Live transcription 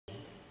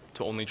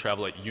to only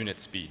travel at unit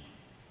speed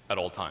at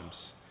all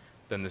times,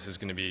 then this is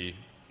going to be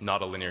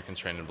not a linear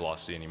constraint in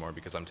velocity anymore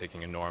because I'm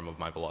taking a norm of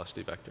my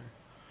velocity vector.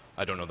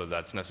 I don't know that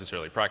that's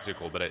necessarily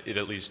practical, but it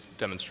at least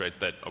demonstrates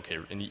that, okay,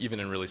 even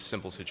in really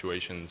simple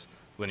situations,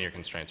 linear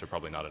constraints are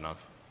probably not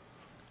enough.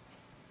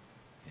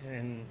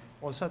 And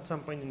also at some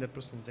point in the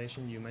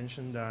presentation, you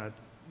mentioned that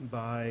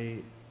by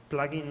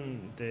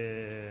plugging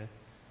the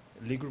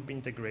Lie group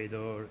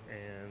integrator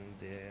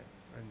and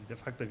the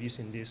fact of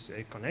using this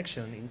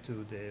connection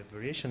into the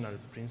variational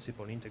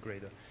principal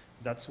integrator,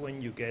 that's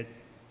when you get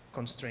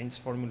constraints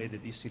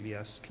formulated easily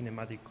as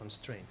kinematic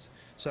constraints.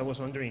 So I was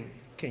wondering,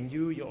 can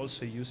you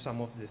also use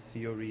some of the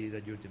theory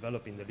that you're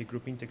developing, the Lie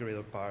group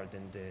integrator part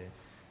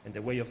and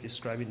the way of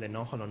describing the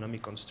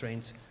non-holonomic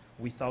constraints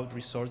without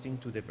resorting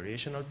to the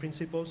variational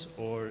principles,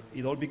 or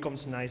it all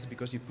becomes nice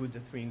because you put the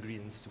three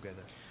ingredients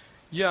together?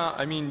 Yeah,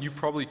 I mean, you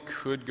probably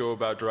could go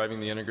about deriving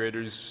the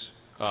integrators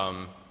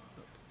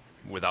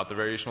without the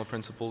variational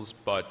principles,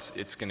 but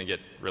it's going to get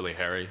really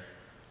hairy.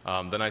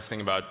 The nice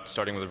thing about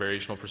starting with a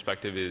variational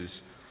perspective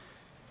is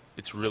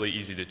it's really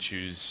easy to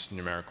choose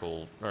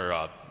numerical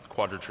or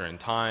quadrature in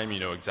time. You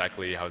know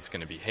exactly how it's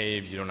going to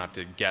behave. You don't have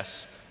to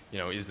guess, you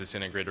know, is this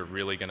integrator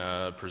really going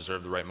to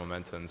preserve the right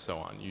momentum and so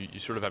on. You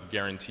sort of have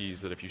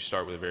guarantees that if you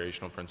start with a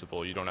variational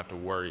principle, you don't have to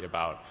worry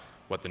about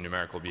what the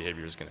numerical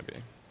behavior is going to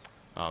be.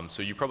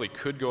 So you probably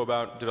could go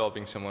about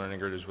developing similar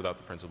integrators without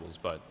the principles,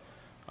 but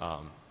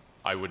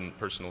I wouldn't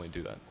personally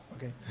do that.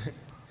 Okay.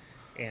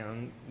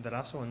 And the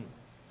last one,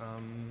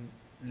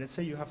 let's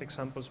say you have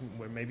examples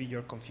where maybe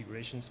your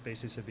configuration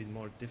space is a bit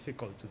more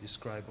difficult to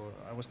describe, or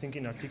I was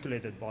thinking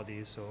articulated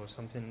bodies or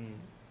something,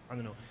 I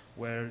don't know,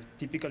 where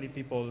typically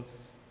people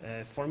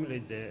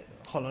formulate the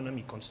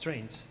holonomic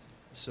constraints.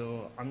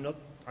 So I'm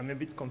a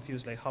bit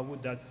confused, like how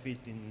would that fit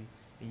in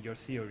your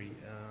theory?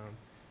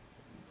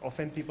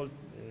 Often people,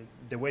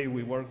 the way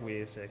we work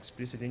with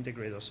explicit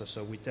integrators,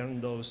 so we turn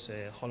those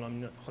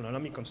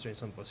holonomic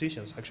constraints on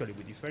positions, actually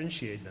we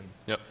differentiate them.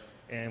 Yep.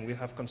 And we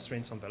have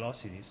constraints on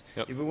velocities.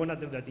 Yep. If we want to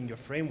do that in your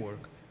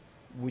framework,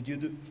 would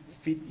you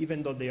fit,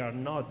 even though they are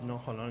not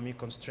non-holonomic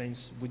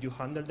constraints, would you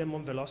handle them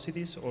on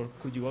velocities, or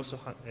could you also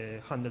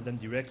handle them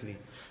directly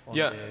on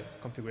the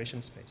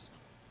configuration space?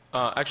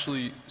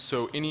 Actually,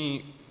 so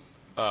any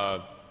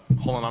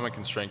holonomic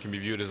constraint can be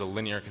viewed as a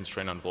linear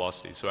constraint on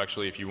velocity. So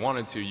actually, if you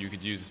wanted to, you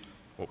could use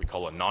what we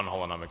call a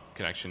non-holonomic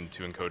connection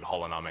to encode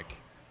holonomic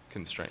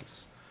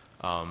constraints.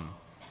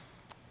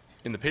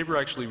 In the paper,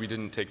 actually, we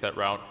didn't take that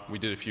route. We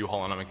did a few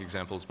holonomic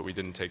examples, but we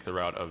didn't take the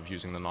route of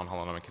using the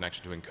non-holonomic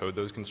connection to encode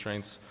those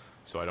constraints.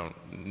 So I don't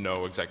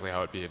know exactly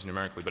how it behaves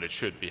numerically, but it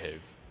should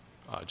behave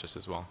just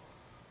as well.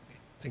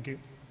 Thank you.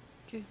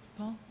 Okay,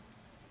 Paul?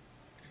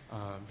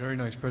 Very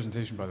nice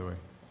presentation, by the way.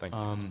 Thank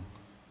you.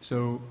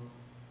 So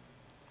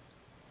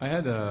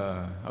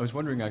I was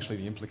wondering actually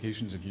the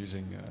implications of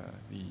using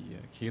the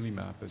Cayley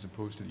map as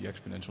opposed to the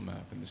exponential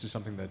map. And this is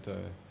something that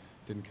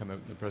didn't come out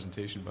in the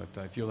presentation,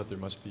 but I feel that there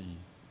must be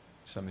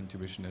some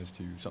intuition as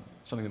to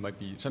something that might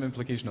be some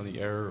implication on the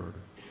error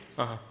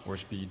or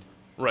speed.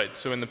 Right.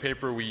 So in the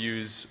paper, we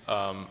use,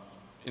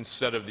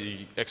 instead of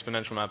the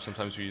exponential map,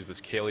 sometimes we use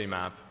this Cayley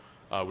map,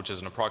 which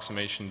is an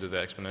approximation to the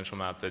exponential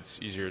map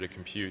that's easier to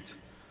compute.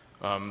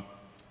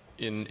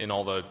 In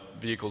all the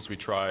vehicles we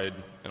tried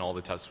and all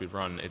the tests we've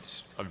run,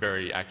 it's a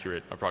very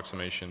accurate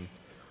approximation,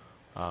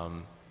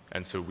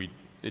 and so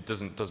it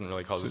doesn't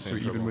really cause us any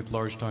trouble. So even with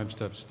large time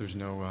steps, there's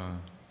no.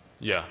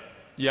 Yeah.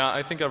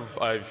 I think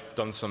I've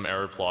done some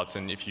error plots,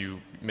 and if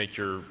you make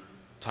your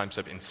time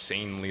step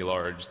insanely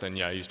large, then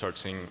yeah, you start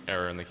seeing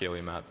error in the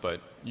Cayley map.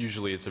 But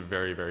usually, it's a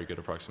very, very good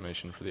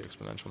approximation for the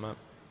exponential map.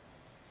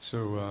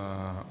 So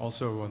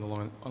also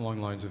along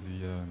the lines of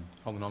the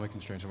holonomic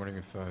constraints, I'm wondering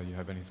if you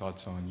have any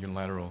thoughts on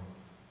unilateral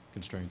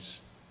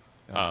constraints.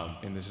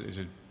 And is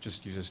it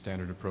just use a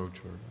standard approach,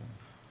 or?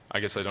 I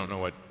guess I don't know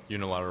what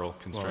unilateral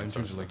constraints are.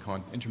 In terms of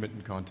like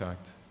intermittent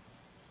contact,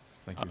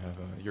 like you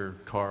have your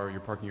car,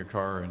 you're parking your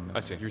car, and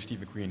you're Steve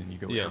McQueen, and you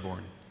go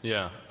airborne.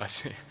 Yeah, I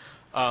see.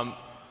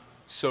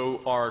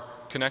 So our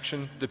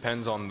connection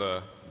depends on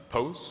the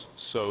pose.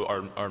 So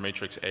our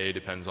matrix A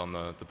depends on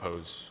the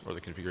pose or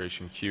the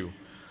configuration Q.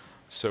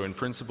 So in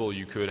principle,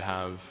 you could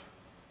have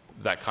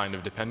that kind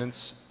of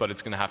dependence, but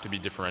it's going to have to be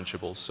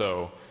differentiable.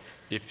 So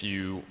if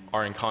you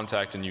are in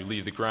contact and you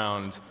leave the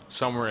ground,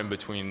 somewhere in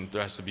between,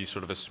 there has to be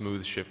sort of a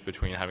smooth shift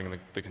between having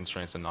the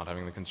constraints and not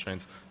having the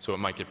constraints. So it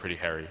might get pretty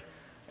hairy.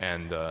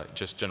 And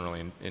just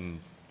generally in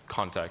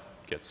contact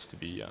gets to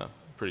be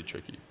pretty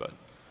tricky. But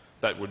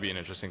that would be an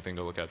interesting thing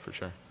to look at for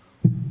sure.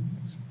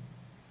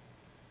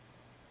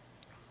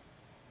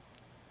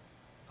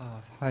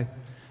 Hi.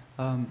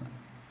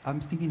 I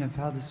was thinking of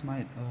how this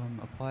might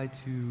apply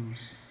to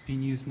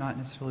being used not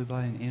necessarily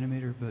by an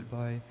animator, but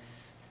by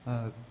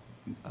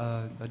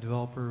a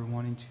developer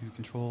wanting to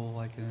control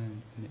like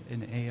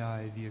an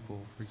AI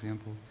vehicle, for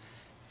example.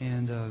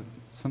 And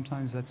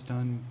sometimes that's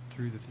done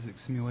through the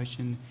physics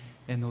simulation,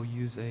 and they'll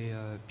use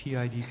a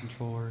PID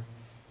controller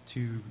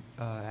to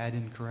add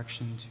in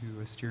correction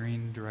to a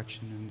steering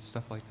direction and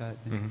stuff like that.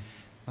 And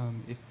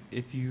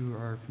If you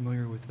are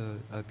familiar with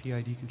a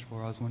PID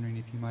controller, I was wondering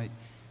if you might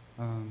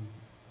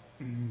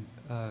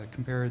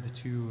compare the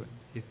two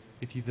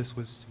if this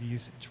was to be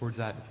used towards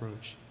that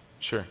approach.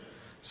 Sure.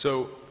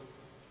 So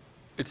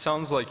it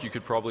sounds like you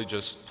could probably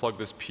just plug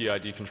this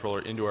PID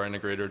controller into our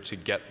integrator to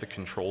get the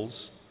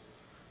controls.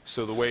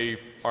 So the way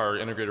our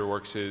integrator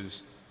works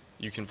is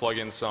you can plug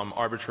in some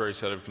arbitrary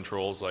set of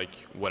controls, like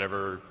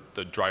whatever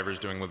the driver is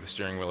doing with the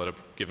steering wheel at a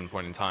given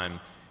point in time,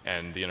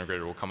 and the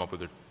integrator will come up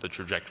with the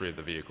trajectory of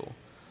the vehicle.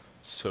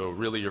 So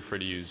really you're free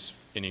to use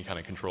any kind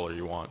of controller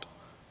you want.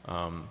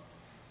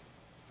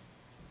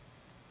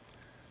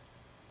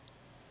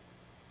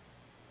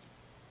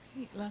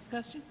 Okay, last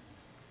question.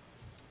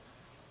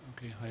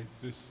 Okay, hi.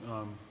 This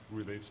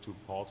relates to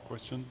Paul's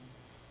question.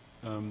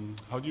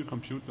 How do you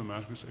compute the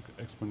matrix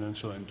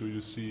exponential, and do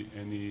you see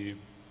any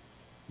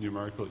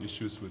numerical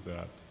issues with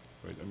that?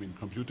 Right? I mean,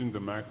 computing the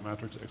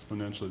matrix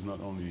exponential is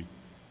not only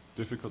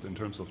difficult in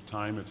terms of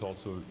time, it's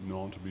also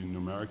known to be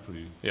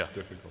numerically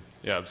difficult.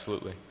 Yeah,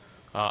 absolutely.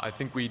 I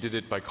think we did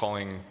it by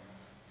calling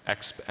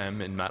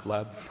XM in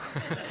MATLAB.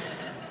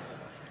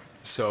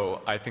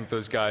 So I think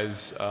those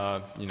guys,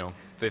 you know,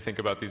 they think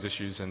about these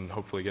issues and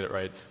hopefully get it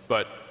right.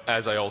 But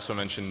as I also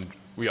mentioned,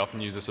 we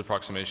often use this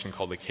approximation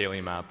called the Cayley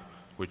map,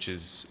 which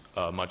is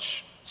a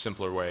much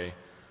simpler way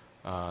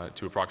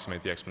to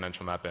approximate the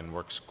exponential map and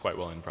works quite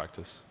well in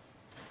practice.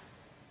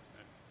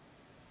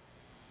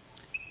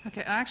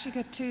 Okay, I actually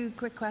got two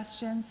quick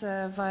questions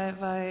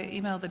via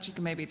email that you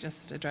can maybe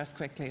just address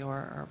quickly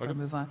or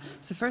move on.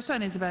 So the first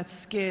one is about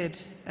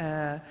SCID,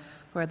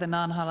 where the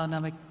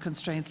non-holonomic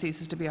constraint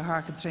ceases to be a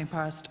hard constraint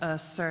past a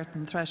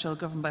certain threshold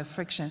governed by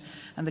friction.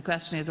 And the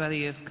question is whether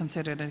you've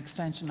considered an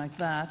extension like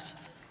that.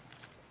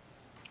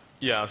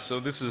 Yeah, so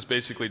this is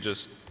basically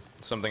just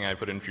something I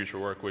put in future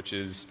work, which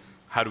is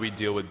how do we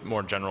deal with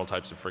more general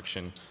types of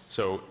friction.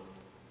 So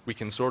we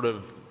can sort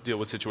of deal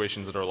with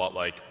situations that are a lot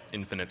like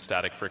infinite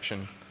static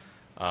friction.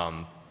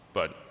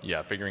 But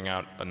yeah, figuring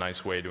out a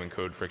nice way to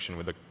encode friction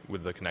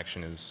with the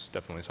connection is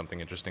definitely something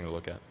interesting to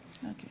look at.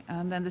 Okay,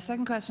 and then the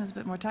second question is a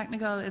bit more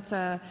technical. It's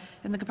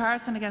in the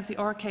comparison against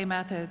the RK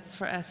methods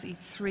for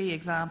SE3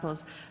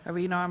 examples, a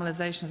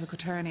renormalization of the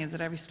quaternions at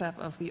every step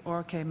of the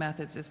RK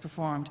methods is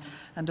performed.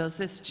 And does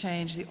this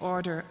change the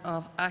order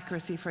of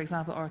accuracy, for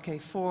example,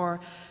 RK4?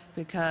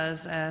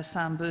 Because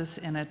Sam Boos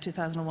in a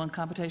 2001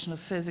 computational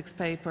physics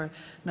paper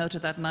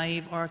noted that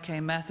naive RK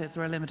methods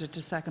were limited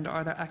to second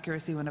order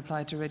accuracy when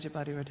applied to rigid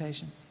body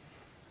rotations.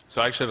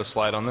 So I actually have a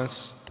slide on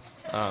this.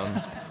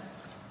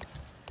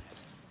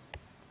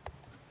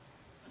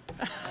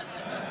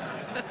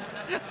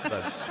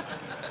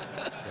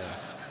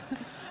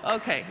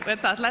 Okay,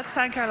 with that, let's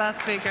thank our last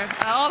speaker,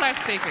 all our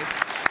speakers.